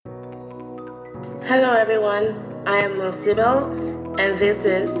Hello, everyone. I am Mo Sibyl, and this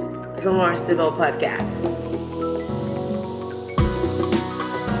is the More Sibyl Podcast.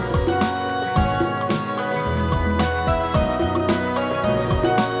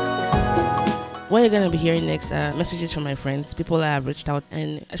 What you're going to be hearing next are messages from my friends, people that have reached out,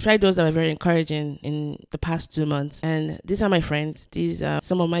 and especially those that were very encouraging in the past 2 months. And these are my friends. These are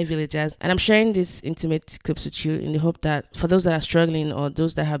some of my villagers. And I'm sharing these intimate clips with you in the hope that for those that are struggling or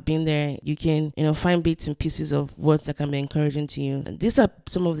those that have been there, you can, find bits and pieces of words that can be encouraging to you. And these are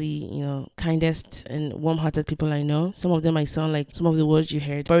some of the, kindest and warm-hearted people I know. Some of them might sound like some of the words you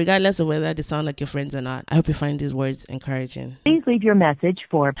heard. But regardless of whether they sound like your friends or not, I hope you find these words encouraging. Please leave your message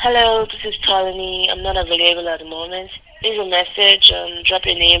for... Hello, this is Ptolemy. I'm not available at the moment. Leave a message, drop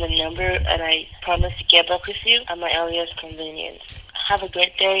your name and number, and I promise to get back with you at my earliest convenience. Have a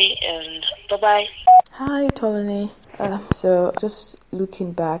great day, and bye-bye. Hi, Ptolemy. So just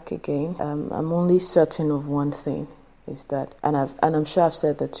looking back again, I'm only certain of one thing, is that, and I'm sure I've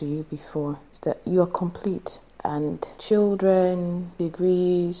said that to you before, is that you are complete. And children,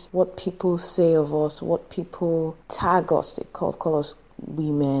 degrees, what people say of us, what people tag us, they call us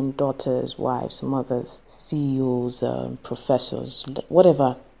women, daughters, wives, mothers, CEOs, professors,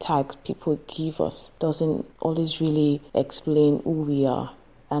 whatever tag people give us doesn't always really explain who we are.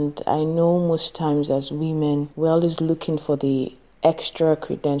 And I know most times as women, we're always looking for the extra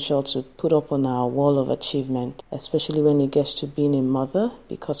credential to put up on our wall of achievement, especially when it gets to being a mother,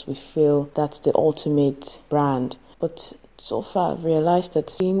 because we feel that's the ultimate brand. But so far I've realized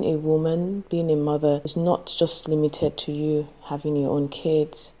that being a woman, being a mother, is not just limited to you having your own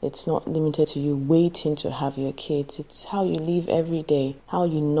kids. It's not limited to you waiting to have your kids. It's how you live every day, how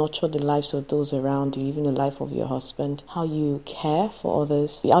you nurture the lives of those around you, even the life of your husband, how you care for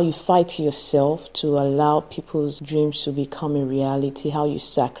others, how you fight yourself to allow people's dreams to become a reality, how you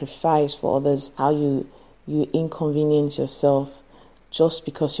sacrifice for others, how you inconvenience yourself just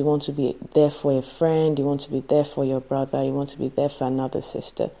because you want to be there for a friend, you want to be there for your brother, you want to be there for another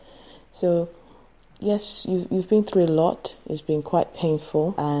sister. So yes, you've been through a lot. It's been quite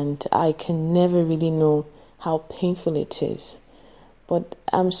painful, and I can never really know how painful it is. But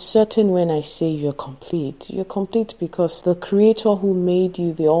I'm certain when I say you're complete because the Creator who made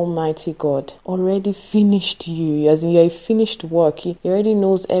you, the Almighty God, already finished you. As in, you're a finished work. He already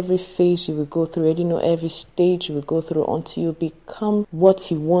knows every phase you will go through, already know every stage you will go through until you become what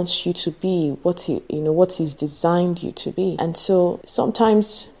He wants you to be, what He's designed you to be. And so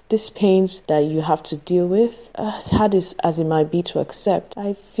sometimes these pains that you have to deal with, as hard as it might be to accept,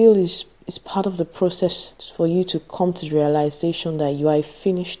 I feel is part of the process for you to come to the realization that you are a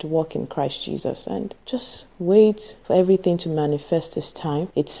finished work in Christ Jesus. And just wait for everything to manifest in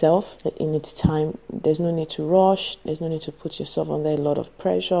its time. There's no need to rush. There's no need to put yourself under a lot of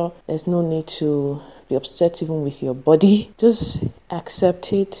pressure. There's no need to be upset even with your body. Just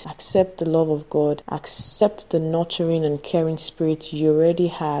accept it. Accept the love of God. Accept the nurturing and caring spirit you already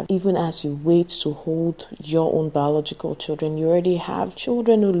have. Even as you wait to hold your own biological children, you already have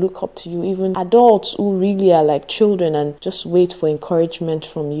children who look up to you, even adults who really are like children and just wait for encouragement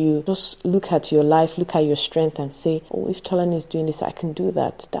from you. Just look at your life, look at your strength and say, oh, if Tolani is doing this, I can do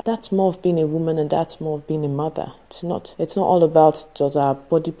that. That's more of being a woman, and that's more of being a mother. It's not all about does our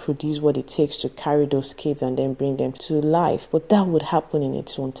body produce what it takes to carry those kids and then bring them to life. But that would happen in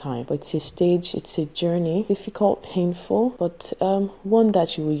its own time. But it's a stage, it's a journey, difficult, painful, but one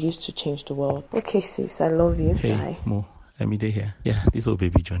that you will use to change the world. Okay, sis, I love you. Hey, Bye. Mo, Emide here. Yeah, this old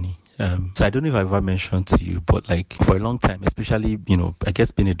baby Johnny. So I don't know if I've ever mentioned to you, but like for a long time, especially, I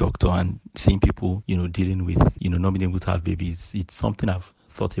guess being a doctor and seeing people, dealing with, not being able to have babies, it's something I've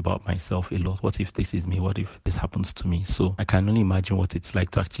thought about myself a lot. What if this is me? What if this happens to me? So I can only imagine what it's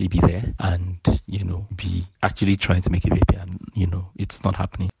like to actually be there and, be actually trying to make a baby and, it's not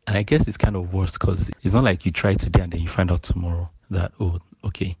happening. And I guess it's kind of worse because it's not like you try today and then you find out tomorrow that, oh,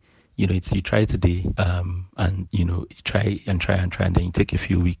 okay. It's you try today, and you try and then you take a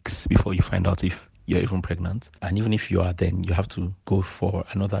few weeks before you find out if you're even pregnant. And even if you are, then you have to go for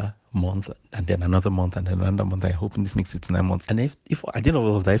another month and then another month and then another month. I'm hoping this makes it 9 months. And if at the end of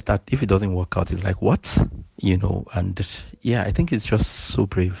all of that, if it doesn't work out, it's like, what? And yeah, I think it's just so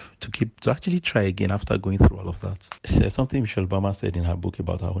brave to actually try again after going through all of that. There's something Michelle Obama said in her book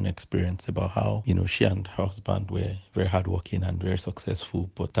about her own experience, about how, she and her husband were very hardworking and very successful,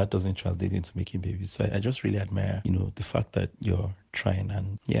 but that doesn't translate into making babies. So I just really admire, the fact that you're trying,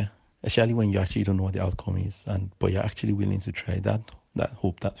 and yeah, especially when you actually don't know what the outcome is, but you're actually willing to try. That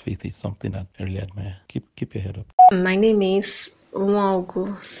hope, that faith is something that I really admire. Keep your head up. My name is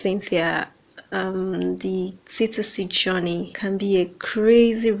Umogu Cynthia the C2C journey can be a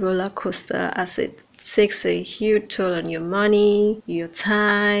crazy roller coaster as it takes a huge toll on your money, your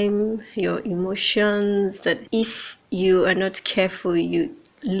time, your emotions, that if you are not careful, you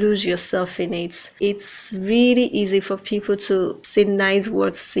lose yourself in it. It's really easy for people to say nice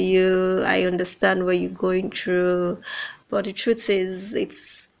words to you. I understand what you're going through, but the truth is,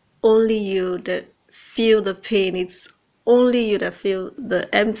 it's only you that feel the pain. It's only you that feel the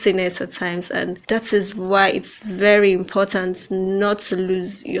emptiness at times, and that is why it's very important not to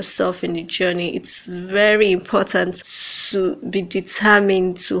lose yourself in the journey. It's very important to be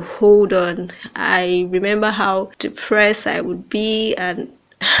determined to hold on. I remember how depressed I would be and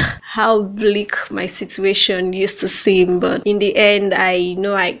how bleak my situation used to seem, but in the end, I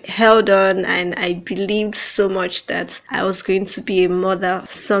know I held on and I believed so much that I was going to be a mother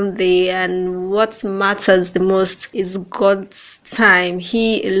someday. And what matters the most is God's time.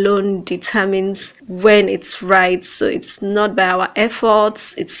 He alone determines when it's right. So it's not by our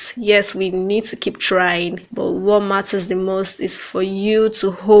efforts. It's, yes, we need to keep trying, but what matters the most is for you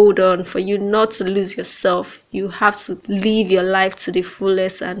to hold on, for you not to lose yourself. You have to live your life to the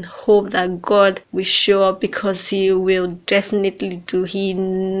fullest and hope that God will show up, because He will definitely do. He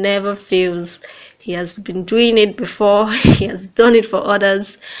never fails. He has been doing it before. He has done it for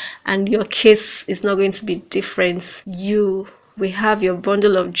others, and your case is not going to be different. You will have your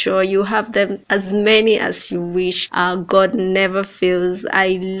bundle of joy. You have them as many as you wish. Our God never fails.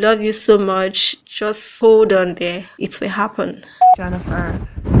 I love you so much. Just hold on there. It will happen. Jennifer,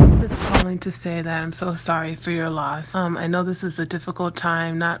 just calling to say that I'm so sorry for your loss. I know this is a difficult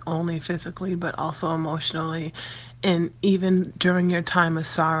time, not only physically, but also emotionally. And even during your time of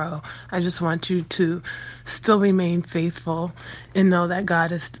sorrow, I just want you to still remain faithful and know that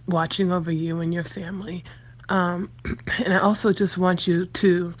God is watching over you and your family. And I also just want you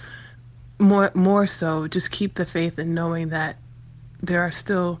to more so just keep the faith in knowing that there are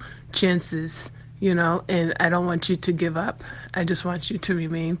still chances, and I don't want you to give up. I just want you to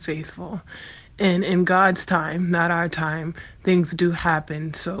remain faithful. And in God's time, not our time, things do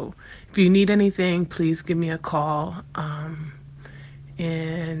happen. So if you need anything, please give me a call.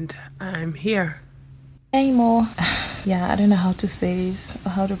 And I'm here. Hey Mo. Yeah, I don't know how to say this or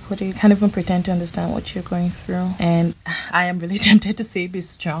how to put it. Can't even pretend to understand what you're going through. And I am really tempted to say be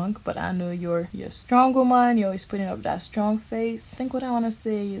strong, but I know you're a strong woman. You're always putting up that strong face. I think what I want to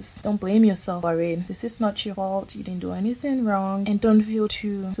say is don't blame yourself for it. This is not your fault. You didn't do anything wrong. And don't feel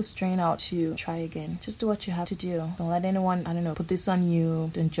too strained out to try again. Just do what you have to do. Don't let anyone, put this on you.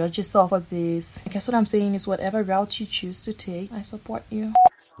 Don't judge yourself for this. I guess what I'm saying is whatever route you choose to take, I support you.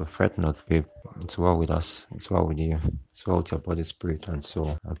 So fret not, babe. It's well with us. It's well with you. It's well with your body, spirit, and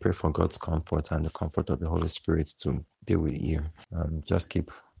soul. I pray for God's comfort and the comfort of the Holy Spirit to be with you. Just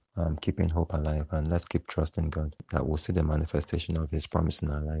keep keeping hope alive, and let's keep trusting God that we'll see the manifestation of His promise in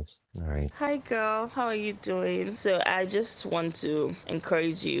our lives. All right. Hi, girl. How are you doing? So, I just want to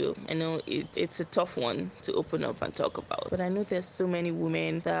encourage you. I know it's a tough one to open up and talk about, but I know there's so many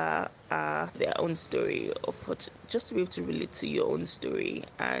women that are their own story of what, just to be able to relate to your own story.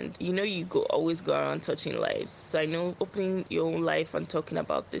 And you always go around touching lives. So, I know opening your own life and talking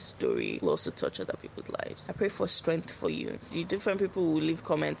about this story will also touch other people's lives. I pray for strength for you. The different people will leave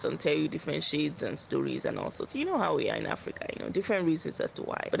comments and tell you different shades and stories and all sorts. You know how we are in Africa, different reasons as to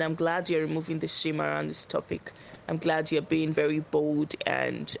why. But I'm glad you're removing the shame around this topic. I'm glad you're being very bold,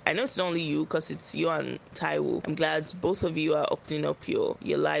 and I know it's not only you because it's you and Taiwo. I'm glad both of you are opening up your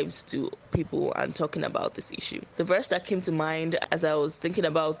lives to people and talking about this issue. The verse that came to mind as I was thinking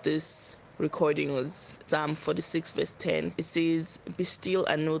about this recording was Psalm 46 verse 10. It says, "Be still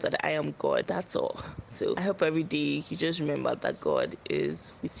and know that I am God." That's all. So I hope every day you just remember that God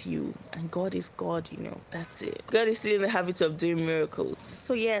is with you, and God is God. That's it. God is still in the habit of doing miracles.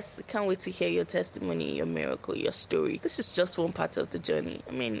 So yes, I can't wait to hear your testimony, your miracle, your story. This is just one part of the journey.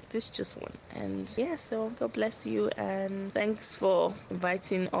 This is just one. And yeah, so God bless you, and thanks for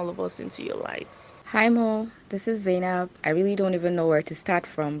inviting all of us into your lives. Hi Mo, this is Zainab. I really don't even know where to start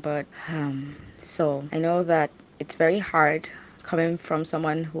from, but so I know that it's very hard coming from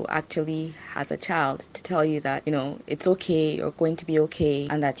someone who actually has a child to tell you that, it's okay, you're going to be okay,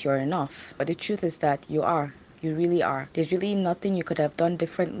 and that you're enough. But the truth is that you are. You really are. There's really nothing you could have done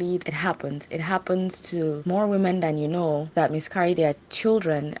differently. It happens. It happens to more women than you know that miscarry their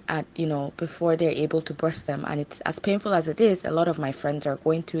children at, before they're able to birth them. And it's as painful as it is. A lot of my friends are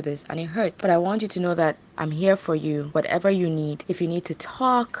going through this and it hurts. But I want you to know that I'm here for you, whatever you need. If you need to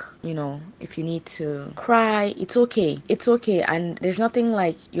talk, if you need to cry, it's okay. It's okay. And there's nothing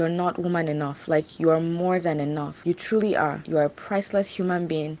like you're not woman enough. Like you are more than enough. You truly are. You are a priceless human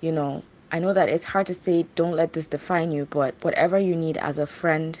being, I know that it's hard to say, don't let this define you, but whatever you need as a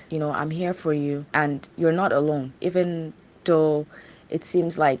friend, I'm here for you, and you're not alone. Even though it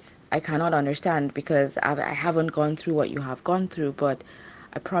seems like I cannot understand because I haven't gone through what you have gone through, but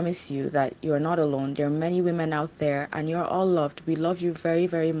I promise you that you're not alone. There are many women out there and you're all loved. We love you very,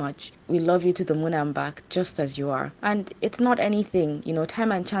 very much. We love you to the moon and back just as you are. And it's not anything,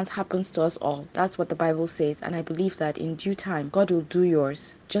 time and chance happens to us all. That's what the Bible says. And I believe that in due time, God will do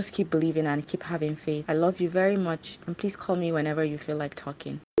yours. Just keep believing and keep having faith. I love you very much. And please call me whenever you feel like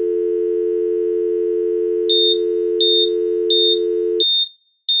talking.